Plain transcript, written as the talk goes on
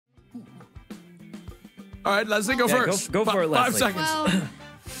All right, Leslie, go first. Go for it, Leslie. 5 seconds. Well,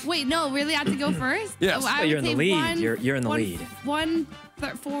 wait, no, really, I have to go first? Yes. Oh, I You're would in the say lead. You're in the lead.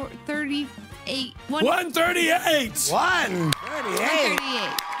 138. 138.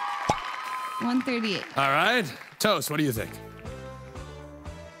 138. 138. All right. Toast, what do you think?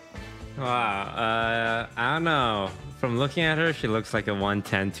 Wow. I don't know. From looking at her, she looks like a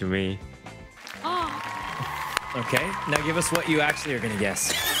 110 to me. Oh. Okay, now give us what you actually are gonna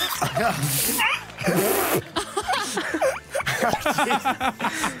guess.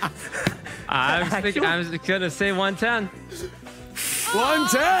 I'm gonna say 110.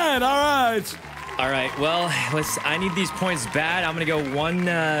 110. All right. All right, well, I need these points bad. I'm gonna go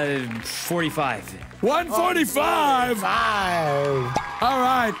 145. 145. All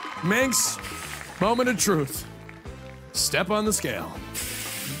right, Minx. Moment of truth. Step on the scale.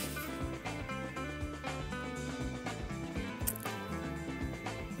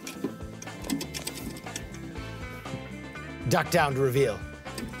 Duck down to reveal.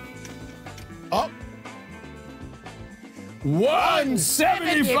 Oh.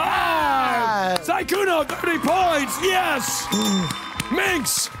 175. Sykkuno, 30 points. Yes.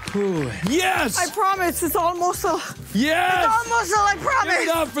 Minx. Yes. I promise. It's almost a. Yes. It's almost a. I promise. Give it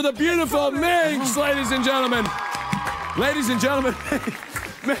up for the beautiful Minx, ladies and gentlemen. Ladies and gentlemen.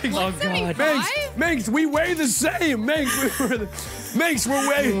 Minx. Oh, God. Minx, we weigh the same. Minx, we're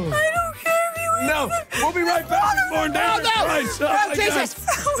weighing. I don't care if you. No, we'll be right back with more Name Your Prize. Oh, Jesus.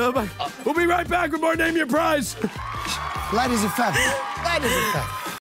 We'll be right back with more Name Your Prize. Ladies and fellas.